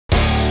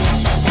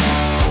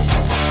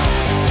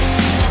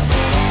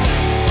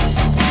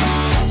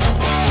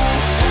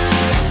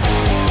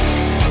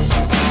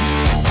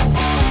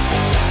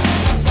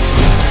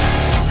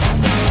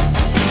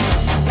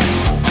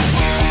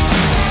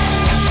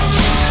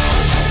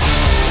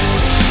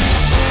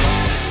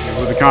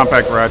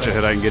compact ratchet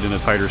head I can get into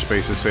tighter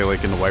spaces, say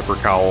like in the wiper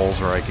cowls,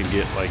 or I can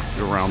get like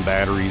around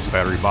batteries,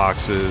 battery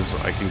boxes.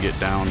 I can get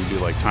down and do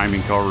like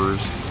timing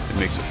covers. It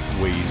makes it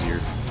way easier.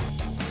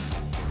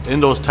 In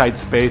those tight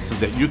spaces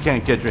that you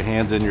can't get your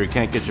hands in, or you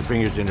can't get your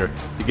fingers in there,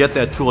 you get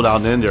that tool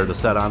down in there to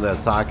set onto that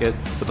socket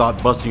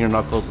without busting your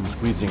knuckles and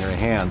squeezing your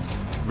hands.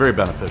 Very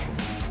beneficial.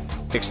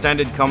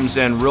 Extended comes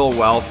in real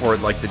well for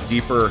like the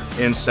deeper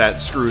inset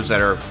screws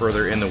that are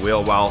further in the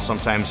wheel well.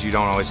 Sometimes you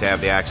don't always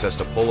have the access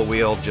to pull a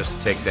wheel just to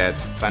take that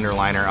fender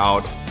liner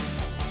out.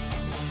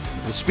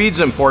 The speed's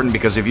important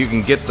because if you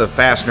can get the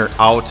fastener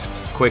out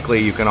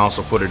quickly, you can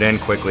also put it in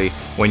quickly.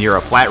 When you're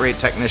a flat rate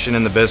technician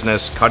in the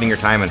business, cutting your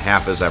time in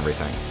half is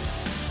everything.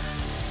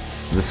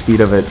 The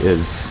speed of it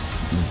is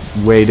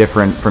way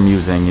different from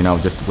using,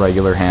 just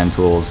regular hand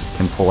tools.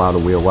 Can pull out a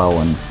wheel well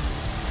in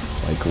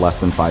like less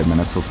than 5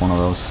 minutes with one of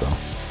those. So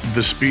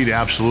the speed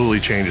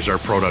absolutely changes our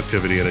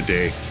productivity in a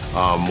day.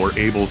 We're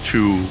able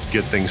to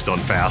get things done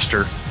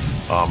faster,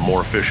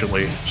 more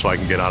efficiently, so I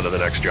can get on to the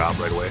next job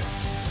right away.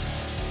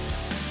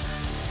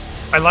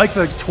 I like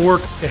the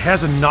torque. It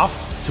has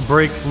enough to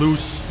break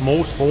loose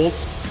most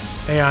bolts,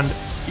 and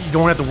you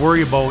don't have to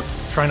worry about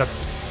trying to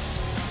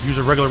use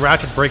a regular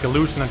ratchet, break it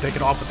loose, and then take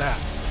it off with that.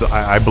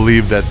 I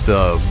believe that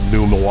the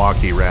new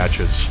Milwaukee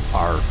ratchets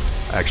are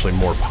actually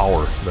more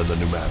power than the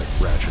pneumatic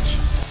ratchets.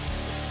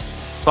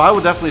 So I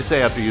would definitely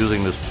say after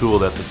using this tool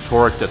that the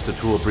torque that the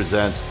tool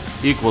presents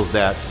equals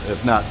that,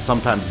 if not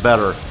sometimes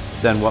better,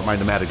 than what my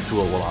pneumatic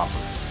tool will offer.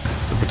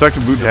 The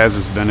protective boot has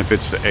its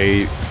benefits to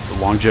A, the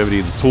longevity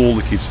of the tool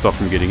to keep stuff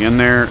from getting in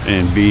there,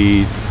 and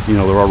B, the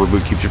rubber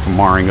boot keeps you from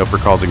marring up or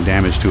causing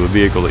damage to a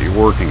vehicle that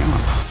you're working on.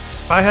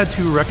 If I had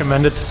to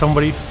recommend it to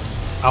somebody,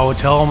 I would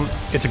tell them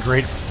it's a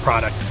great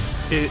product.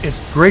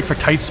 It's great for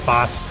tight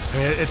spots. I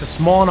mean, it's a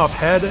small enough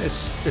head,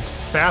 it's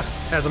fast,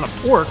 has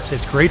enough torque.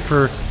 It's great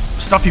for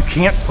stuff you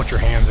can't put your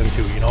hands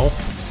into,